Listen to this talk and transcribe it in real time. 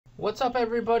What's up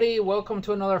everybody? Welcome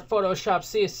to another Photoshop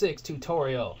CS6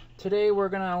 tutorial. Today we're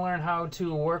going to learn how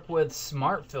to work with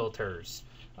smart filters.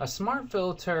 A smart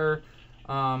filter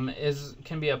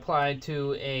can be applied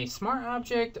to a smart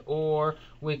object, or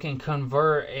we can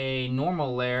convert a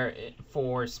normal layer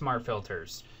for smart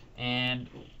filters. And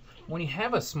when you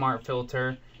have a smart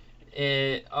filter,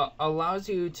 it allows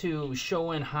you to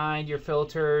show and hide your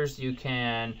filters. You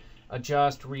can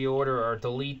adjust, reorder, or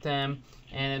delete them,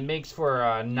 and it makes for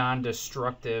a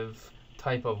non-destructive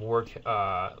type of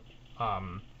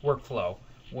workflow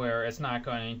where it's not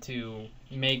going to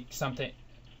make something.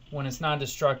 When it's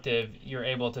non-destructive, you're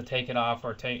able to take it off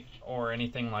or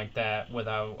anything like that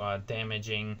without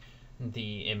damaging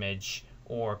the image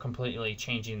or completely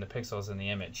changing the pixels in the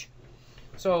image.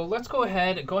 So let's go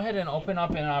ahead and open up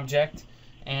an object,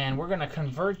 and we're going to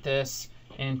convert this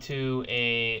into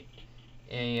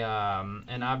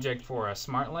an object for a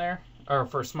smart layer, or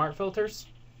for smart filters.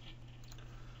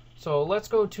 So let's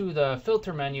go to the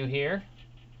filter menu here,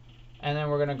 and then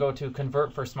we're going to go to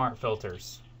convert for smart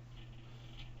filters.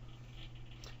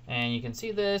 And you can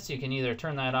see this. You can either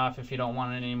turn that off if you don't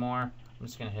want it anymore. I'm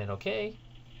just going to hit OK.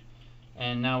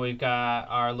 And now we've got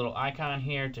our little icon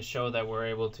here to show that we're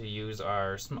able to use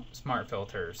our smart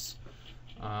filters.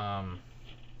 So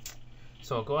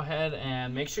go ahead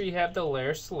and make sure you have the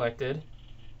layer selected,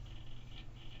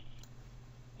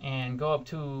 and go up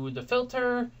to the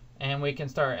filter, and we can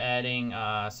start adding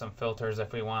some filters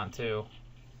if we want to.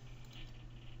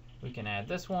 We can add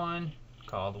this one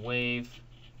called wave.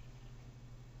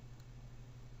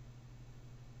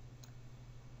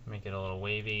 Make it a little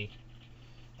wavy.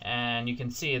 And you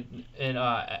can see it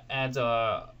adds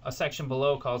a section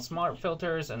below called smart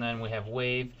filters, and then we have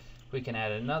wave. We can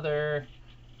add another.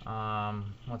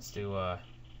 Let's do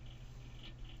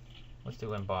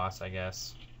emboss, I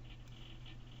guess.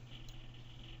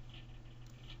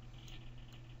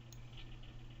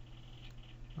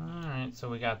 Alright, so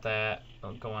we got that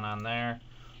going on there.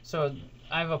 So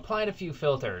I've applied a few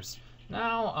filters.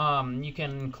 Now you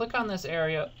can click on this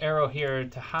arrow here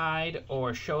to hide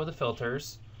or show the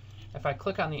filters. If I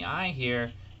click on the eye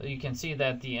here, you can see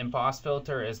that the emboss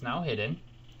filter is now hidden,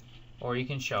 or you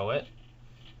can show it.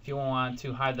 If you want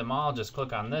to hide them all, just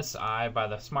click on this eye by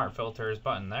the smart filters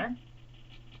button there.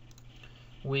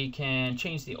 We can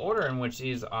change the order in which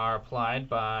these are applied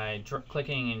by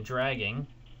clicking and dragging.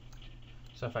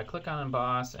 So if I click on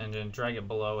emboss and then drag it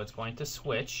below, it's going to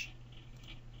switch.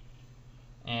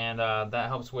 And that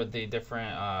helps with the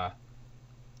different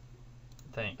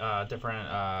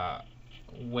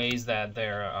ways that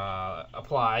they're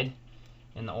applied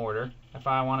in the order. If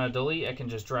I want to delete, I can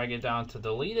just drag it down to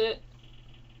delete it.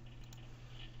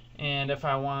 And if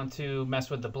I want to mess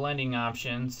with the blending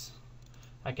options,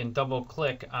 I can double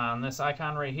click on this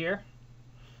icon right here,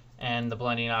 and the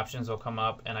blending options will come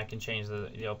up, and I can change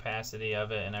the opacity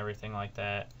of it and everything like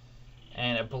that.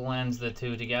 And it blends the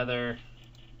two together,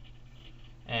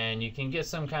 and you can get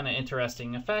some kind of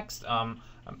interesting effects.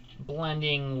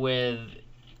 Blending with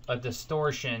a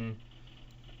distortion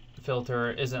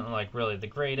filter isn't like really the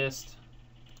greatest,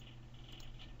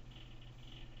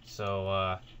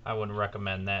 so I wouldn't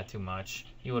recommend that too much.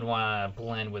 You would want to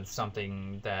blend with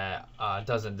something that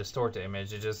doesn't distort the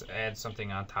image. It just adds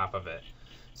something on top of it.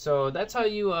 So that's how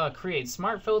you create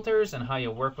smart filters and how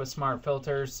you work with smart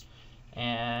filters.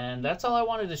 And that's all I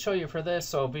wanted to show you for this.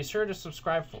 So be sure to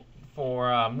subscribe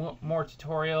for more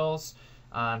tutorials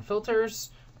on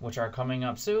filters, which are coming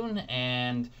up soon.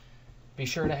 And be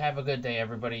sure to have a good day,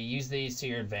 everybody. Use these to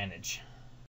your advantage.